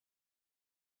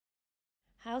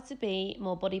How to be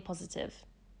more body positive.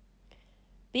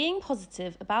 Being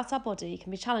positive about our body can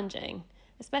be challenging,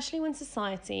 especially when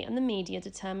society and the media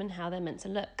determine how they're meant to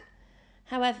look.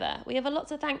 However, we have a lot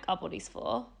to thank our bodies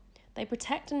for. They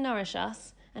protect and nourish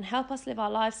us and help us live our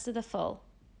lives to the full.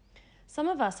 Some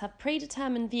of us have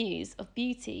predetermined views of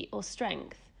beauty or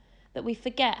strength that we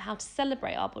forget how to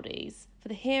celebrate our bodies for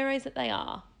the heroes that they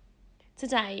are.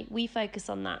 Today, we focus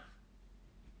on that.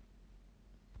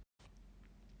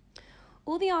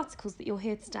 All the articles that you'll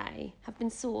hear today have been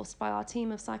sourced by our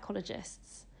team of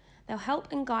psychologists. They'll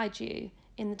help and guide you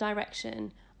in the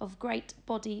direction of great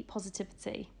body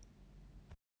positivity.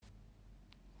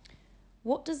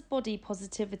 What does body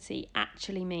positivity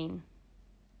actually mean?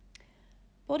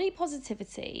 Body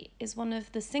positivity is one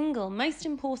of the single most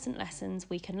important lessons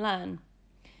we can learn.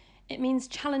 It means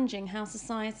challenging how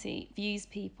society views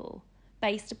people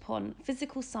based upon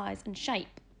physical size and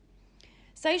shape.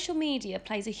 Social media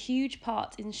plays a huge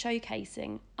part in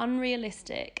showcasing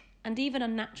unrealistic and even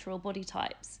unnatural body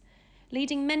types,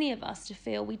 leading many of us to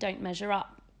feel we don't measure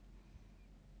up.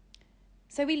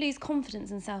 So we lose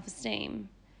confidence and self-esteem.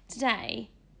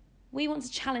 Today, we want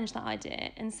to challenge that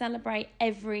idea and celebrate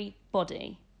every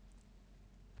body.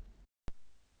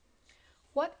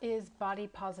 What is body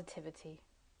positivity?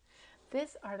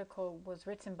 This article was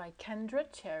written by Kendra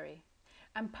Cherry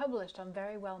and published on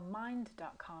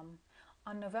verywellmind.com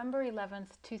on November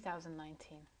 11th,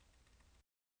 2019.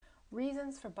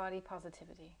 Reasons for body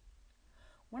positivity.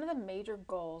 One of the major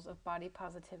goals of body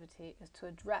positivity is to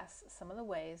address some of the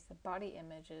ways that body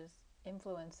images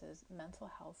influences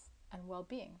mental health and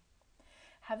well-being.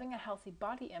 Having a healthy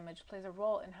body image plays a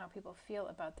role in how people feel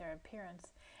about their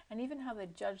appearance and even how they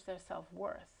judge their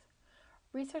self-worth.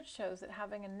 Research shows that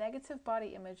having a negative body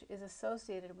image is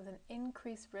associated with an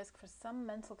increased risk for some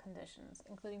mental conditions,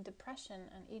 including depression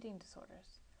and eating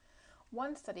disorders.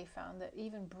 One study found that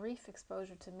even brief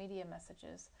exposure to media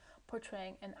messages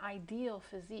portraying an ideal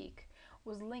physique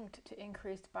was linked to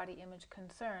increased body image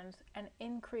concerns and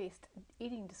increased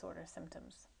eating disorder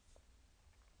symptoms.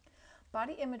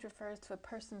 Body image refers to a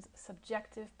person's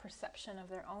subjective perception of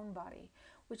their own body,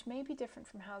 which may be different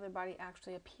from how their body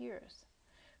actually appears.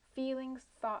 Feelings,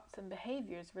 thoughts, and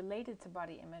behaviors related to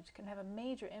body image can have a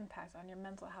major impact on your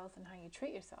mental health and how you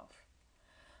treat yourself.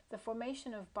 The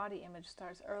formation of body image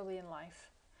starts early in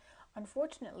life.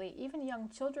 Unfortunately, even young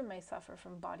children may suffer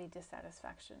from body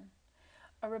dissatisfaction.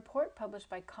 A report published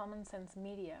by Common Sense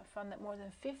Media found that more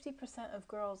than 50% of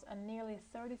girls and nearly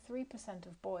 33%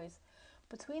 of boys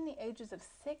between the ages of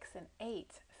 6 and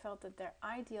 8 felt that their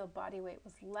ideal body weight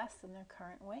was less than their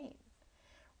current weight.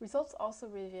 Results also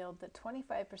revealed that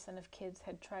 25% of kids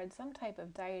had tried some type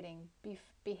of dieting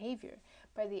behavior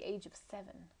by the age of 7.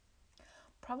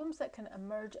 Problems that can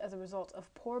emerge as a result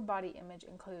of poor body image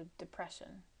include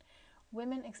depression.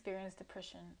 Women experience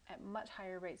depression at much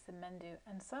higher rates than men do,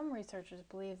 and some researchers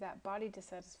believe that body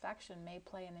dissatisfaction may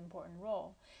play an important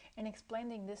role in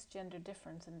explaining this gender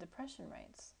difference in depression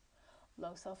rates.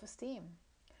 Low self-esteem.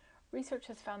 Research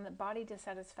has found that body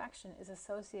dissatisfaction is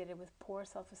associated with poor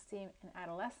self-esteem in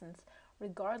adolescents,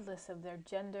 regardless of their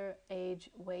gender, age,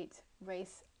 weight,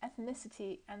 race,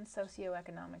 ethnicity, and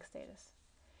socioeconomic status.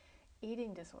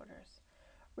 Eating disorders.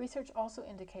 Research also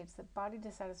indicates that body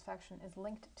dissatisfaction is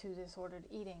linked to disordered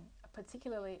eating,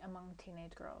 particularly among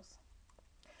teenage girls.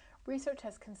 Research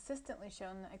has consistently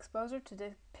shown that exposure to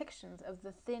depictions of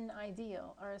the thin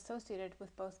ideal are associated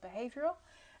with both behavioral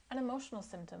and emotional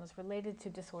symptoms related to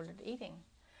disordered eating.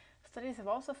 Studies have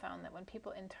also found that when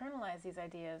people internalize these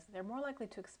ideas, they're more likely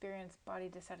to experience body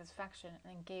dissatisfaction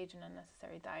and engage in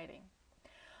unnecessary dieting.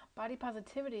 Body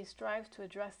positivity strives to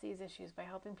address these issues by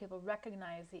helping people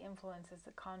recognize the influences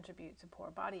that contribute to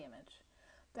poor body image.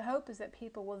 The hope is that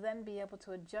people will then be able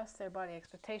to adjust their body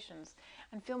expectations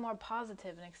and feel more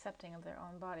positive and accepting of their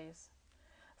own bodies.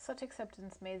 Such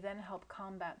acceptance may then help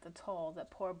combat the toll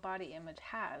that poor body image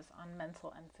has on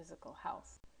mental and physical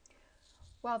health.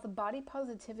 While the body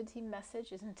positivity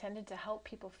message is intended to help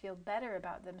people feel better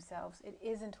about themselves, it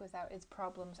isn't without its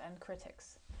problems and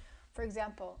critics. For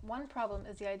example, one problem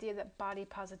is the idea that body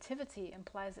positivity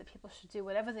implies that people should do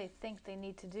whatever they think they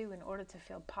need to do in order to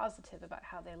feel positive about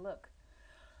how they look.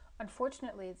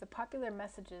 Unfortunately, the popular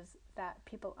messages that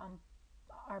people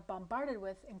are bombarded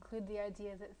with include the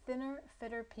idea that thinner,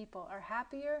 fitter people are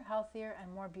happier, healthier,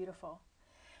 and more beautiful.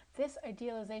 This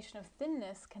idealization of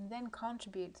thinness can then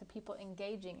contribute to people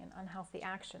engaging in unhealthy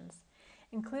actions,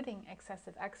 including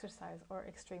excessive exercise or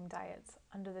extreme diets,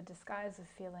 under the disguise of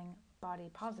feeling body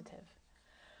positive.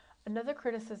 Another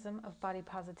criticism of body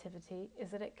positivity is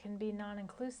that it can be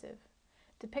non-inclusive.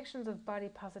 Depictions of body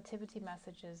positivity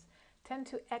messages tend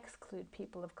to exclude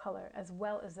people of color as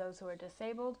well as those who are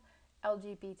disabled,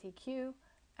 LGBTQ,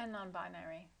 and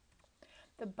non-binary.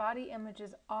 The body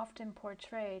images often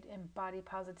portrayed in body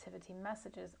positivity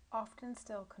messages often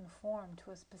still conform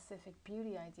to a specific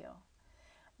beauty ideal.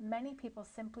 Many people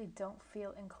simply don't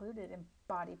feel included in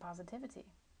body positivity.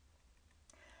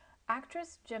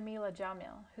 Actress Jameela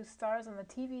Jamil, who stars on the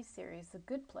TV series The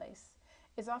Good Place,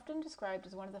 is often described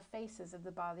as one of the faces of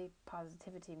the body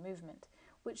positivity movement,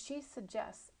 which she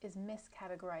suggests is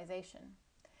miscategorization.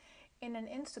 In an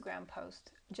Instagram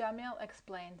post, Jamil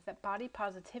explained that body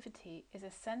positivity is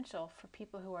essential for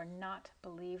people who are not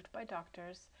believed by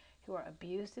doctors, who are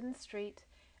abused in the street,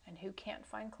 and who can't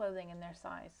find clothing in their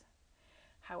size.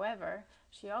 However,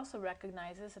 she also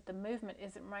recognizes that the movement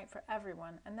isn't right for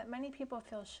everyone and that many people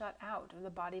feel shut out of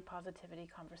the body positivity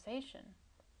conversation.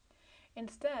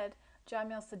 Instead,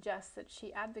 Jamil suggests that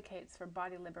she advocates for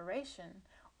body liberation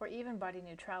or even body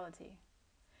neutrality.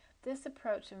 This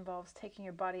approach involves taking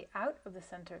your body out of the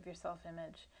center of your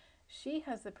self-image. She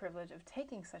has the privilege of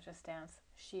taking such a stance,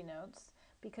 she notes,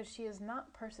 because she is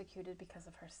not persecuted because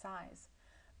of her size.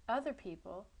 Other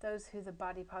people, those who the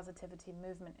body positivity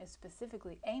movement is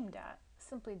specifically aimed at,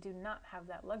 simply do not have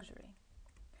that luxury.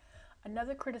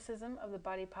 Another criticism of the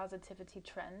body positivity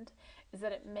trend is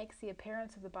that it makes the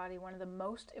appearance of the body one of the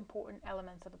most important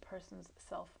elements of a person's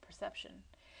self-perception.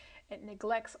 It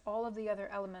neglects all of the other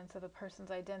elements of a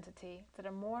person's identity that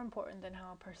are more important than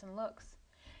how a person looks.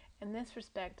 In this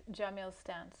respect, Jamil's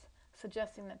stance,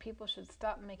 suggesting that people should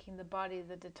stop making the body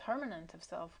the determinant of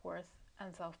self-worth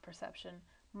and self-perception,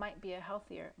 might be a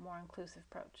healthier, more inclusive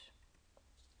approach.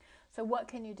 So what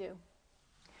can you do?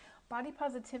 Body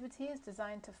positivity is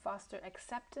designed to foster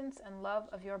acceptance and love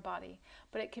of your body,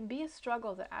 but it can be a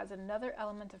struggle that adds another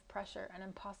element of pressure and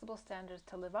impossible standards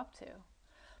to live up to.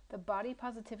 The body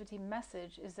positivity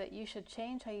message is that you should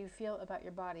change how you feel about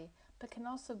your body, but can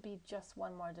also be just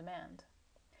one more demand.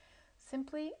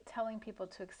 Simply telling people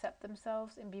to accept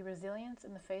themselves and be resilient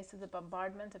in the face of the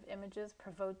bombardment of images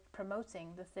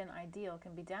promoting the thin ideal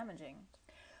can be damaging.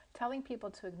 Telling people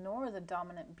to ignore the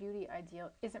dominant beauty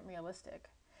ideal isn't realistic.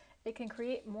 It can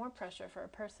create more pressure for a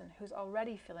person who's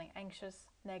already feeling anxious,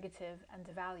 negative, and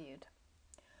devalued.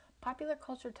 Popular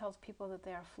culture tells people that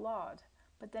they are flawed,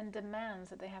 but then demands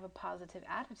that they have a positive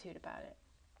attitude about it.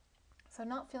 So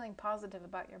not feeling positive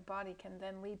about your body can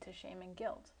then lead to shame and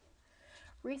guilt.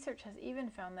 Research has even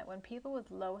found that when people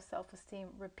with low self-esteem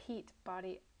repeat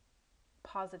body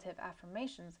positive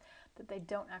affirmations that they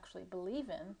don't actually believe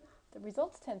in, the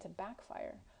results tend to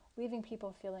backfire, leaving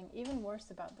people feeling even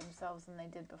worse about themselves than they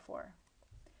did before.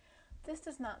 This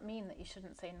does not mean that you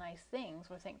shouldn't say nice things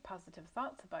or think positive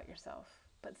thoughts about yourself,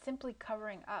 but simply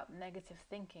covering up negative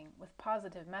thinking with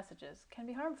positive messages can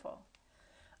be harmful.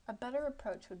 A better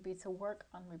approach would be to work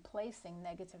on replacing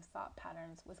negative thought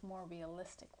patterns with more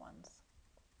realistic ones.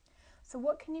 So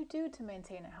what can you do to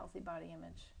maintain a healthy body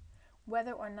image?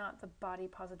 Whether or not the body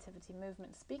positivity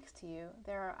movement speaks to you,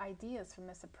 there are ideas from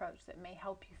this approach that may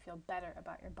help you feel better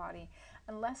about your body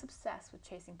and less obsessed with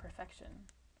chasing perfection.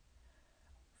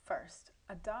 First,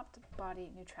 adopt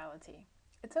body neutrality.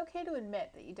 It's okay to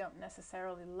admit that you don't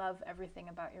necessarily love everything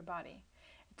about your body.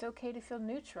 It's okay to feel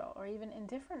neutral or even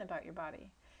indifferent about your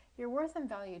body. Your worth and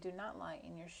value do not lie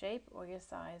in your shape or your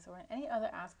size or in any other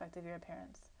aspect of your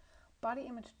appearance. Body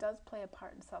image does play a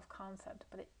part in self-concept,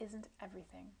 but it isn't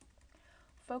everything.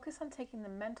 Focus on taking the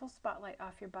mental spotlight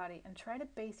off your body and try to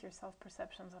base your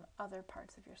self-perceptions on other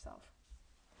parts of yourself.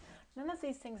 None of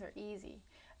these things are easy.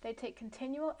 They take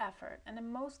continual effort, and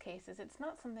in most cases, it's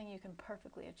not something you can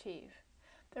perfectly achieve.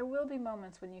 There will be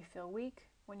moments when you feel weak,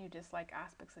 when you dislike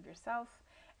aspects of yourself,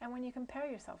 and when you compare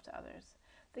yourself to others.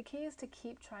 The key is to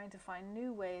keep trying to find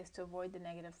new ways to avoid the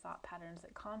negative thought patterns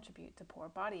that contribute to poor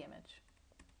body image.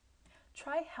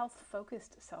 Try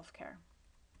health-focused self-care.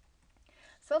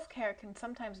 Self-care can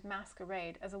sometimes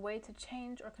masquerade as a way to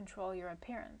change or control your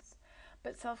appearance,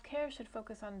 but self-care should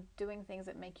focus on doing things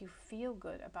that make you feel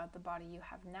good about the body you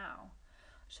have now.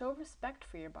 Show respect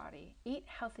for your body. Eat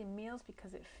healthy meals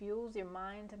because it fuels your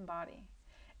mind and body.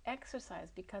 Exercise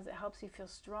because it helps you feel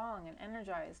strong and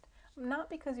energized, not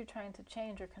because you're trying to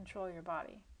change or control your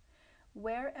body.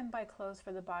 Wear and buy clothes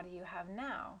for the body you have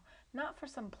now, not for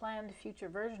some planned future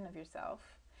version of yourself.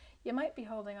 You might be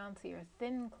holding on to your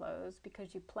thin clothes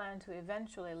because you plan to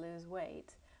eventually lose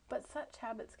weight, but such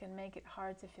habits can make it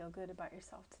hard to feel good about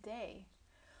yourself today.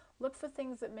 Look for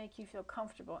things that make you feel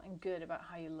comfortable and good about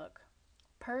how you look.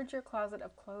 Purge your closet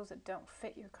of clothes that don't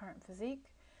fit your current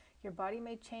physique. Your body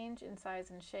may change in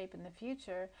size and shape in the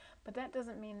future, but that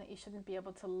doesn't mean that you shouldn't be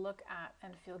able to look at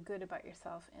and feel good about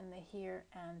yourself in the here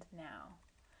and now.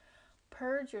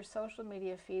 Purge your social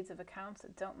media feeds of accounts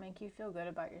that don't make you feel good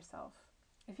about yourself.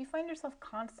 If you find yourself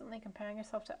constantly comparing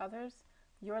yourself to others,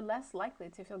 you're less likely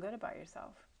to feel good about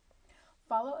yourself.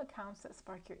 Follow accounts that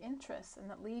spark your interests and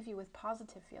that leave you with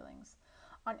positive feelings.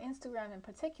 On Instagram in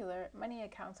particular, many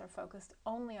accounts are focused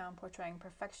only on portraying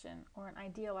perfection or an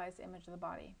idealized image of the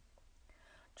body.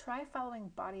 Try following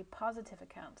body positive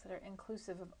accounts that are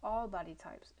inclusive of all body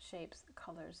types, shapes,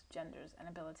 colors, genders, and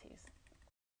abilities.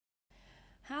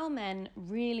 How men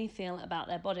really feel about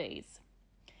their bodies.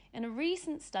 In a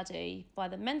recent study by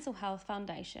the Mental Health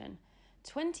Foundation,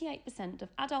 28% of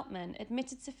adult men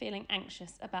admitted to feeling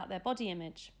anxious about their body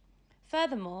image.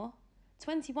 Furthermore,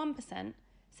 21%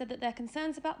 said that their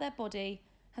concerns about their body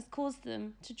has caused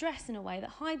them to dress in a way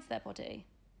that hides their body.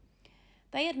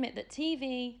 They admit that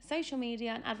TV, social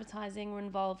media, and advertising were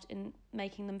involved in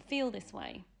making them feel this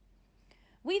way.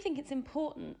 We think it's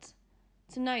important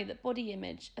to know that body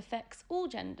image affects all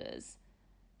genders,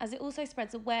 as it also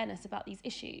spreads awareness about these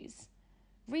issues.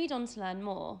 Read on to learn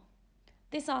more.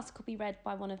 This article will be read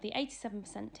by one of the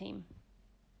 87% team.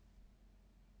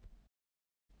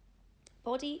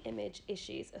 Body image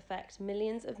issues affect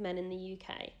millions of men in the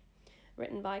UK.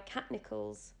 Written by Kat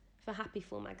Nichols for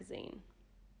Happyful magazine.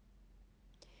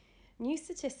 New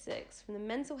statistics from the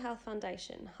Mental Health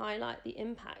Foundation highlight the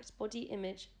impact body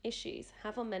image issues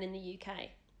have on men in the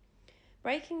UK.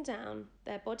 Breaking down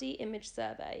their body image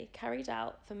survey carried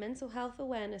out for Mental Health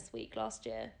Awareness Week last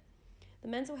year, the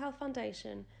Mental Health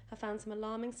Foundation have found some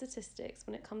alarming statistics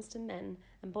when it comes to men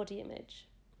and body image.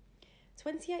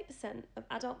 28% of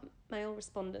adult male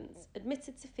respondents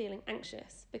admitted to feeling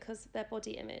anxious because of their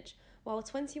body image, while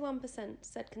 21%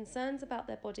 said concerns about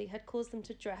their body had caused them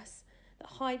to dress that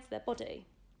hides their body.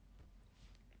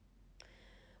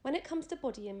 When it comes to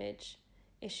body image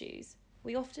issues,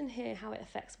 we often hear how it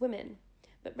affects women,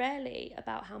 but rarely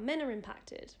about how men are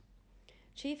impacted.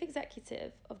 Chief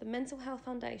Executive of the Mental Health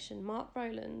Foundation, Mark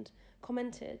Rowland,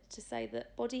 commented to say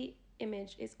that body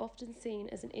image is often seen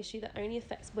as an issue that only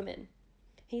affects women.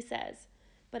 He says,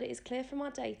 but it is clear from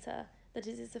our data that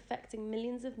it is affecting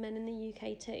millions of men in the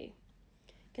UK too.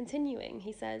 Continuing,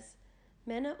 he says,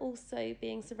 men are also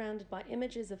being surrounded by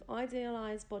images of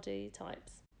idealised body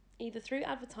types, either through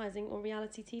advertising or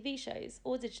reality TV shows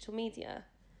or digital media.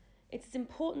 It is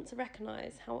important to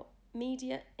recognise how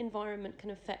media environment can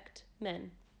affect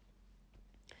men.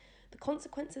 The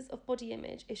consequences of body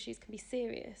image issues can be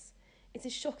serious. It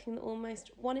is shocking that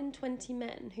almost 1 in 20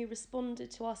 men who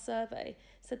responded to our survey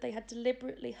said they had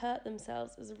deliberately hurt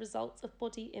themselves as a result of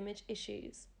body image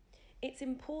issues. It's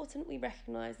important we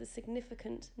recognise the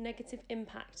significant negative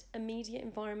impact a media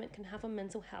environment can have on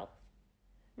mental health.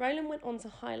 Rowland went on to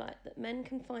highlight that men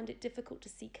can find it difficult to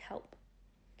seek help.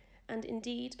 And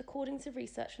indeed, according to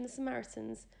research from the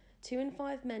Samaritans, 2 in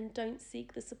 5 men don't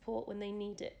seek the support when they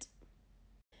need it.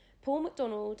 Paul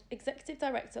MacDonald, Executive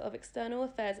Director of External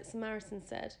Affairs at Samaritans,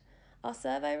 said, "Our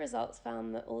survey results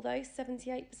found that although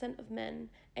 78% of men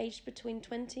aged between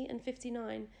 20 and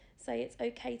 59 say it's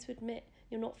okay to admit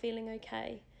you're not feeling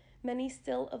okay, many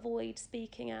still avoid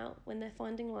speaking out when they're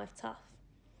finding life tough.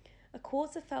 A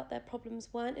quarter felt their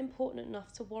problems weren't important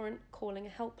enough to warrant calling a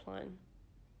helpline."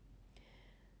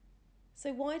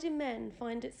 So why do men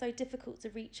find it so difficult to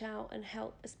reach out and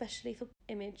help, especially for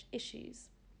image issues?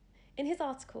 In his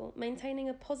article, Maintaining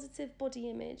a Positive Body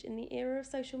Image in the Era of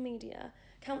Social Media,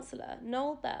 counsellor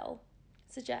Noel Bell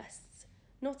suggests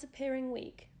not appearing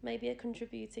weak may be a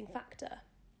contributing factor.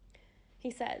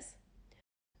 He says,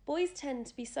 boys tend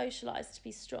to be socialised to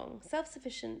be strong,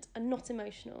 self-sufficient and not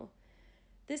emotional.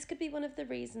 This could be one of the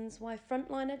reasons why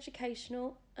frontline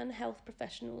educational and health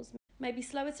professionals may be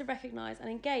slower to recognise and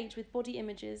engage with body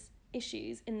images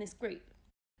issues in this group.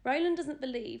 Rowland doesn't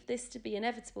believe this to be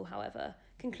inevitable, however,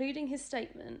 concluding his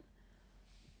statement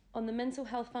on the Mental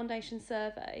Health Foundation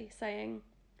survey, saying,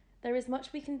 "There is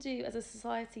much we can do as a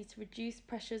society to reduce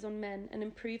pressures on men and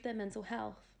improve their mental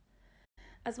health."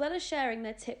 As well as sharing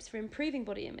their tips for improving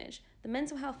body image, the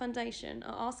Mental Health Foundation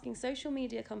are asking social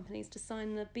media companies to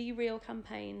sign the Be Real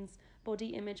campaign's Body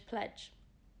Image Pledge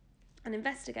and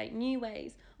investigate new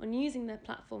ways on using their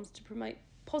platforms to promote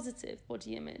positive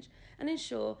body image and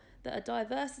ensure that a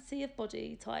diversity of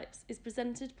body types is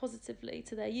presented positively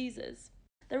to their users.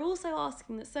 They're also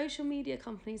asking that social media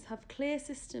companies have clear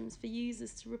systems for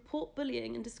users to report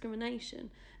bullying and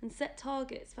discrimination and set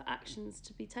targets for actions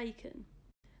to be taken.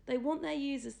 They want their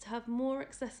users to have a more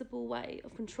accessible way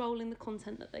of controlling the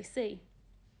content that they see.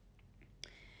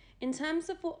 In terms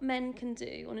of what men can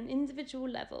do on an individual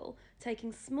level,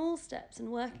 taking small steps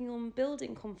and working on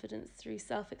building confidence through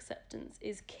self-acceptance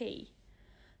is key.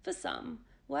 For some,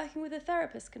 working with a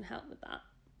therapist can help with that.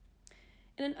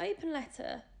 In an open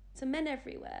letter to men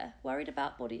everywhere worried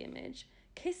about body image,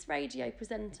 Kiss Radio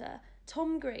presenter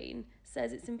Tom Green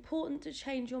says it's important to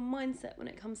change your mindset when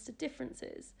it comes to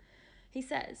differences. He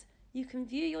says you can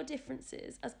view your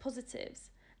differences as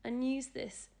positives and use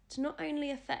this to not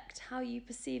only affect how you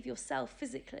perceive yourself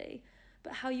physically,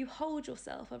 but how you hold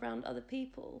yourself around other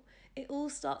people. It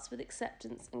all starts with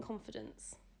acceptance and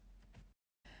confidence.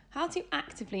 How to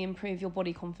actively improve your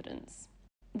body confidence.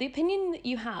 The opinion that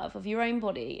you have of your own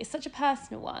body is such a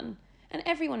personal one, and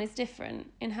everyone is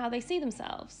different in how they see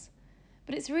themselves.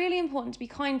 But it's really important to be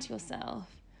kind to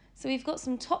yourself. So we've got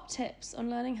some top tips on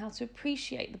learning how to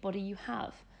appreciate the body you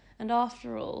have, and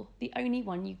after all, the only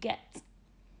one you get.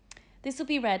 This will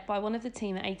be read by one of the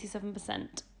team at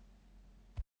 87%.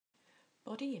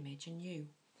 Body image and you.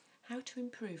 How to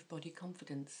improve body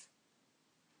confidence.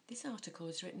 This article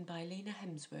is written by Lena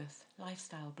Hemsworth,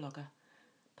 lifestyle blogger,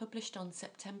 published on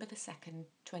September the 2nd,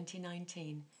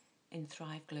 2019 in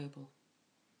Thrive Global.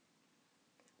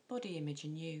 Body image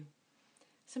and you.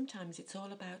 Sometimes it's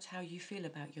all about how you feel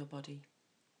about your body.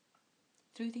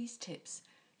 Through these tips,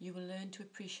 you will learn to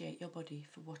appreciate your body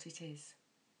for what it is.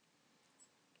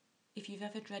 If you've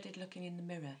ever dreaded looking in the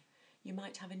mirror, you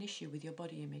might have an issue with your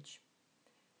body image.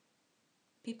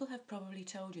 People have probably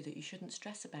told you that you shouldn't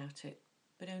stress about it,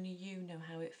 but only you know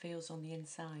how it feels on the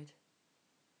inside.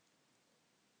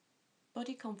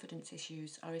 Body confidence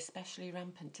issues are especially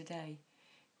rampant today,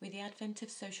 with the advent of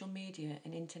social media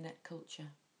and internet culture.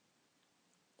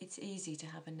 It's easy to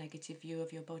have a negative view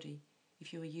of your body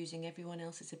if you are using everyone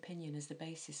else's opinion as the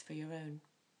basis for your own.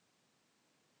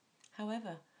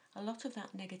 However, a lot of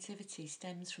that negativity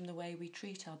stems from the way we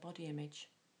treat our body image.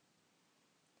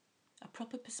 A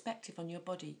proper perspective on your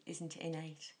body isn't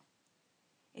innate.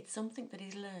 It's something that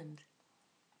is learned.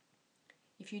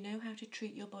 If you know how to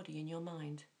treat your body in your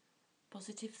mind,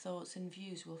 positive thoughts and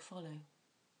views will follow.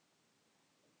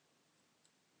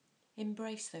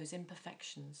 Embrace those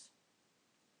imperfections.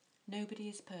 Nobody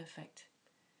is perfect.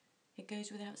 It goes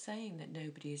without saying that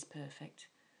nobody is perfect.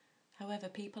 However,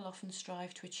 people often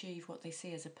strive to achieve what they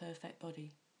see as a perfect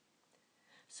body.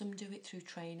 Some do it through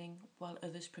training, while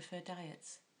others prefer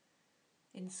diets.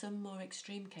 In some more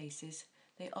extreme cases,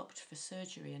 they opt for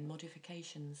surgery and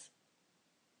modifications.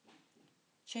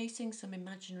 Chasing some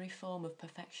imaginary form of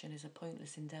perfection is a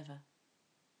pointless endeavour.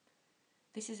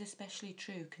 This is especially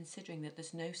true considering that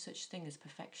there's no such thing as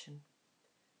perfection.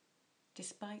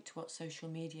 Despite what social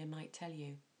media might tell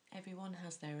you, everyone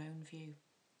has their own view.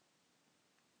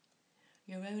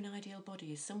 Your own ideal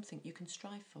body is something you can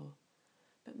strive for,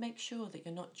 but make sure that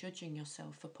you're not judging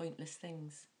yourself for pointless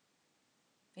things.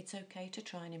 It's okay to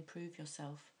try and improve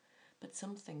yourself, but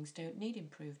some things don't need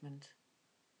improvement.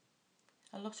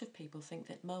 A lot of people think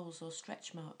that moles or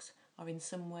stretch marks are in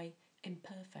some way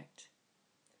imperfect.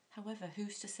 However,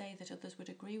 who's to say that others would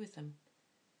agree with them?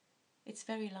 It's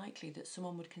very likely that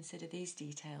someone would consider these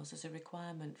details as a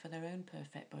requirement for their own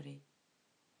perfect body.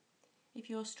 If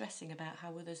you're stressing about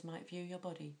how others might view your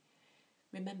body,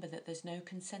 remember that there's no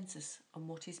consensus on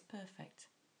what is perfect,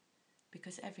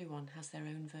 because everyone has their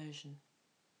own version.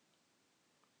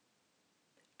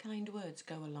 Kind words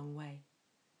go a long way.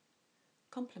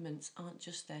 Compliments aren't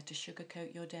just there to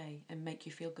sugarcoat your day and make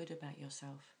you feel good about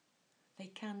yourself. They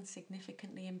can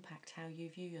significantly impact how you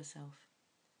view yourself.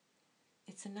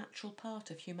 It's a natural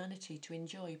part of humanity to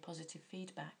enjoy positive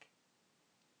feedback.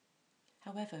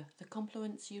 However, the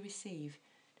compliments you receive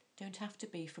don't have to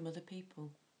be from other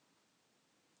people.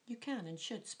 You can and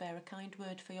should spare a kind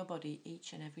word for your body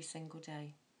each and every single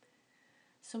day.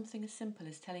 Something as simple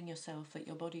as telling yourself that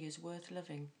your body is worth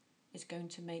loving is going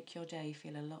to make your day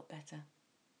feel a lot better.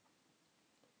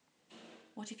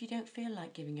 What if you don't feel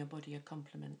like giving your body a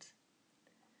compliment?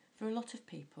 For a lot of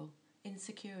people,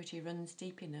 insecurity runs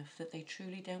deep enough that they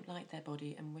truly don't like their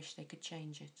body and wish they could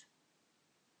change it.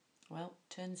 Well,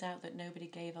 turns out that nobody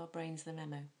gave our brains the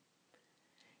memo.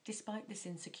 Despite this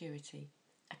insecurity,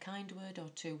 a kind word or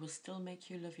two will still make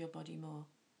you love your body more.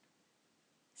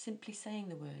 Simply saying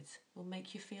the words will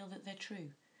make you feel that they're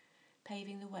true,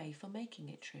 paving the way for making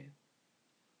it true.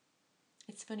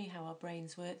 It's funny how our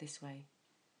brains work this way,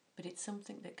 but it's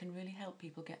something that can really help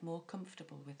people get more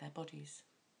comfortable with their bodies.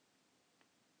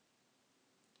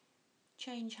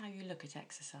 Change how you look at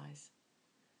exercise.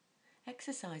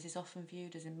 Exercise is often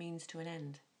viewed as a means to an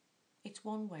end. It's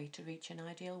one way to reach an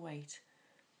ideal weight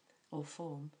or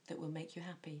form that will make you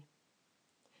happy.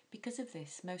 Because of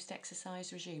this, most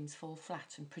exercise regimes fall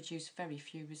flat and produce very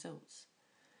few results.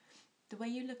 The way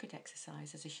you look at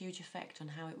exercise has a huge effect on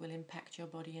how it will impact your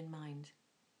body and mind.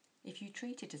 If you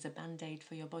treat it as a band-aid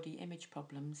for your body image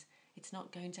problems, it's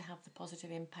not going to have the positive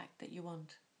impact that you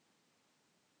want.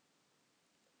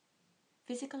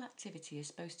 Physical activity is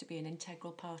supposed to be an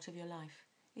integral part of your life.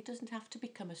 It doesn't have to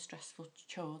become a stressful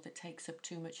chore that takes up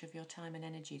too much of your time and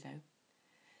energy, though.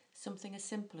 Something as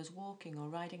simple as walking or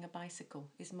riding a bicycle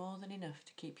is more than enough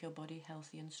to keep your body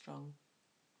healthy and strong.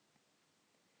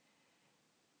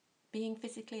 Being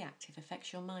physically active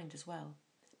affects your mind as well.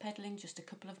 Pedalling just a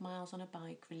couple of miles on a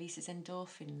bike releases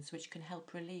endorphins, which can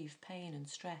help relieve pain and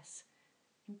stress,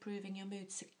 improving your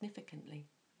mood significantly.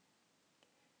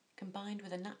 Combined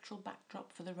with a natural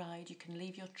backdrop for the ride, you can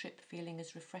leave your trip feeling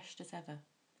as refreshed as ever.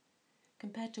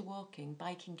 Compared to walking,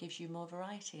 biking gives you more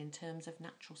variety in terms of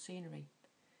natural scenery.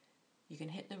 You can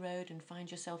hit the road and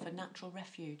find yourself a natural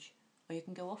refuge, or you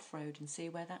can go off-road and see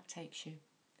where that takes you.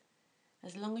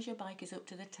 As long as your bike is up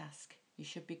to the task, you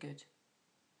should be good.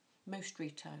 Most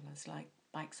retailers, like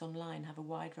Bikes Online, have a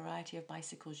wide variety of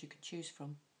bicycles you can choose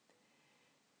from.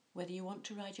 Whether you want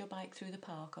to ride your bike through the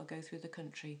park or go through the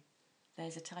country,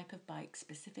 there's a type of bike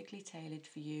specifically tailored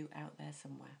for you out there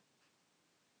somewhere.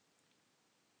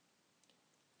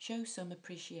 Show some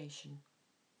appreciation.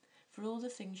 For all the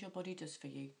things your body does for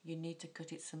you, you need to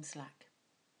cut it some slack.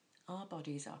 Our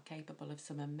bodies are capable of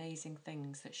some amazing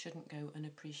things that shouldn't go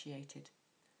unappreciated.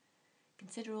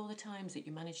 Consider all the times that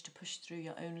you manage to push through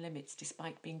your own limits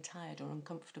despite being tired or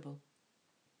uncomfortable.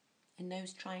 In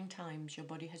those trying times, your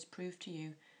body has proved to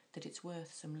you that it's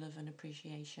worth some love and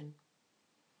appreciation.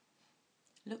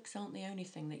 Looks aren't the only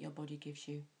thing that your body gives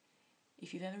you.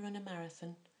 If you've ever run a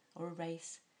marathon or a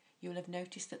race, you will have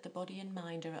noticed that the body and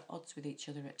mind are at odds with each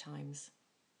other at times.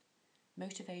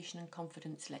 Motivation and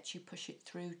confidence lets you push it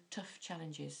through tough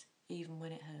challenges, even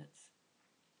when it hurts.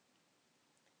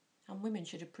 And women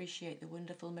should appreciate the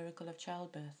wonderful miracle of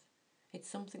childbirth. It's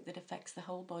something that affects the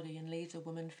whole body and leaves a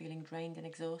woman feeling drained and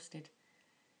exhausted.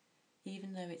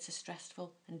 Even though it's a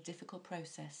stressful and difficult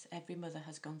process, every mother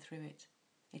has gone through it.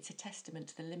 It's a testament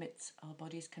to the limits our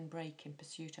bodies can break in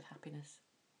pursuit of happiness.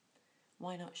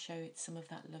 Why not show it some of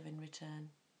that love in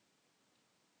return?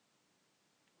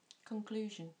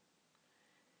 Conclusion.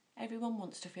 Everyone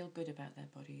wants to feel good about their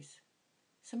bodies.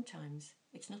 Sometimes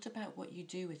it's not about what you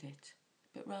do with it,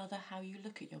 but rather how you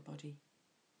look at your body.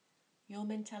 Your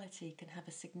mentality can have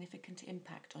a significant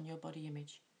impact on your body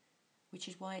image, which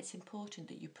is why it's important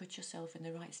that you put yourself in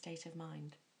the right state of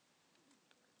mind.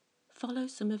 Follow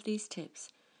some of these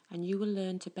tips and you will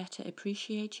learn to better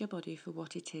appreciate your body for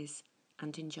what it is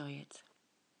and enjoy it.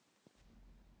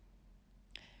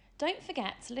 Don't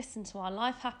forget to listen to our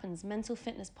Life Happens Mental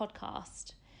Fitness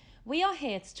podcast. We are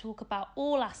here to talk about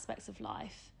all aspects of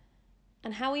life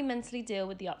and how we mentally deal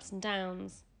with the ups and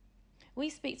downs. We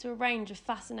speak to a range of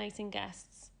fascinating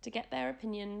guests to get their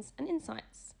opinions and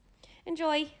insights.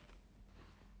 Enjoy!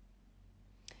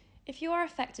 If you are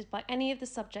affected by any of the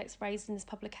subjects raised in this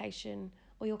publication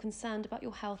or you're concerned about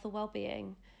your health or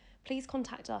well-being, please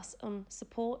contact us on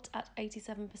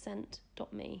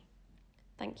support@87%.me.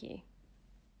 Thank you.